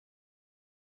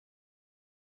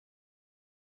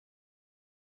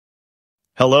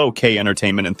Hello,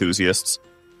 K-entertainment enthusiasts.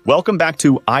 Welcome back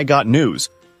to I Got News,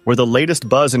 where the latest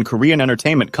buzz in Korean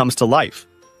entertainment comes to life.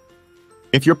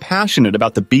 If you're passionate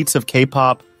about the beats of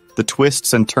K-pop, the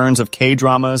twists and turns of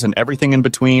K-dramas, and everything in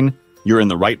between, you're in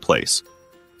the right place.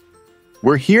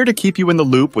 We're here to keep you in the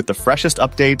loop with the freshest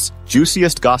updates,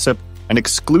 juiciest gossip, and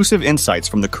exclusive insights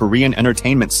from the Korean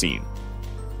entertainment scene.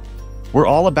 We're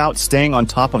all about staying on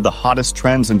top of the hottest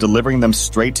trends and delivering them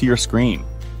straight to your screen.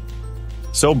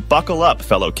 So buckle up,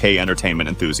 fellow K-entertainment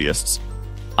enthusiasts.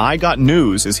 I Got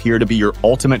News is here to be your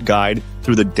ultimate guide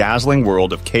through the dazzling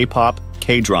world of K-pop,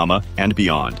 K-drama, and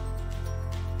beyond.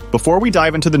 Before we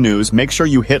dive into the news, make sure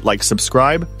you hit like,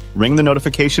 subscribe, ring the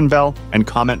notification bell, and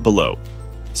comment below.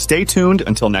 Stay tuned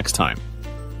until next time.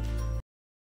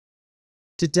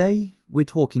 Today, we're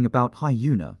talking about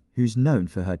HyunA, who's known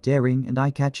for her daring and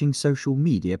eye-catching social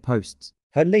media posts.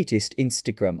 Her latest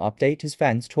Instagram update has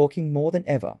fans talking more than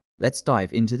ever. Let's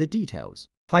dive into the details.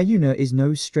 HyunA is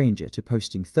no stranger to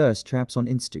posting thirst traps on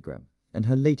Instagram, and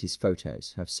her latest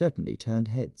photos have certainly turned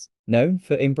heads. Known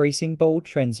for embracing bold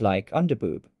trends like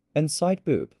underboob and side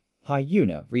boob,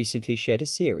 HyunA recently shared a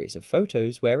series of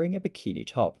photos wearing a bikini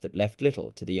top that left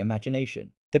little to the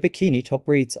imagination. The bikini top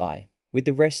reads eye, with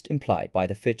the rest implied by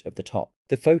the fit of the top.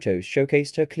 The photos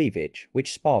showcased her cleavage,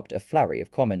 which sparked a flurry of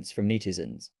comments from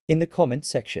netizens. In the comment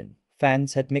section,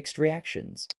 fans had mixed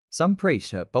reactions. Some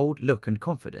praised her bold look and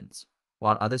confidence,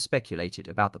 while others speculated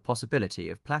about the possibility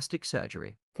of plastic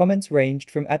surgery. Comments ranged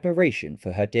from admiration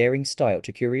for her daring style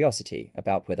to curiosity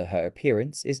about whether her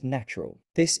appearance is natural.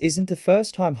 This isn't the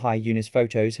first time HyunA's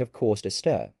photos have caused a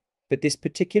stir, but this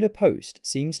particular post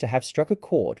seems to have struck a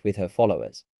chord with her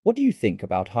followers. What do you think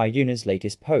about HyunA's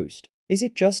latest post? Is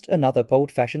it just another bold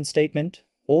fashion statement,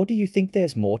 or do you think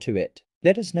there's more to it?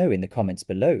 Let us know in the comments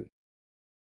below.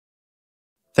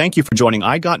 Thank you for joining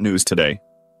I Got News today.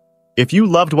 If you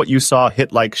loved what you saw,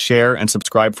 hit like, share, and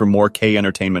subscribe for more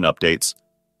K-entertainment updates.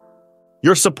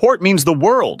 Your support means the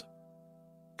world!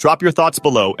 Drop your thoughts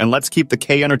below and let's keep the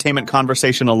K-entertainment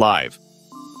conversation alive.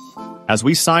 As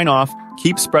we sign off,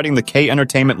 keep spreading the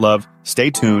K-entertainment love, stay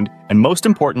tuned, and most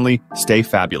importantly, stay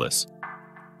fabulous.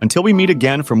 Until we meet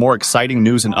again for more exciting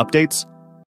news and updates,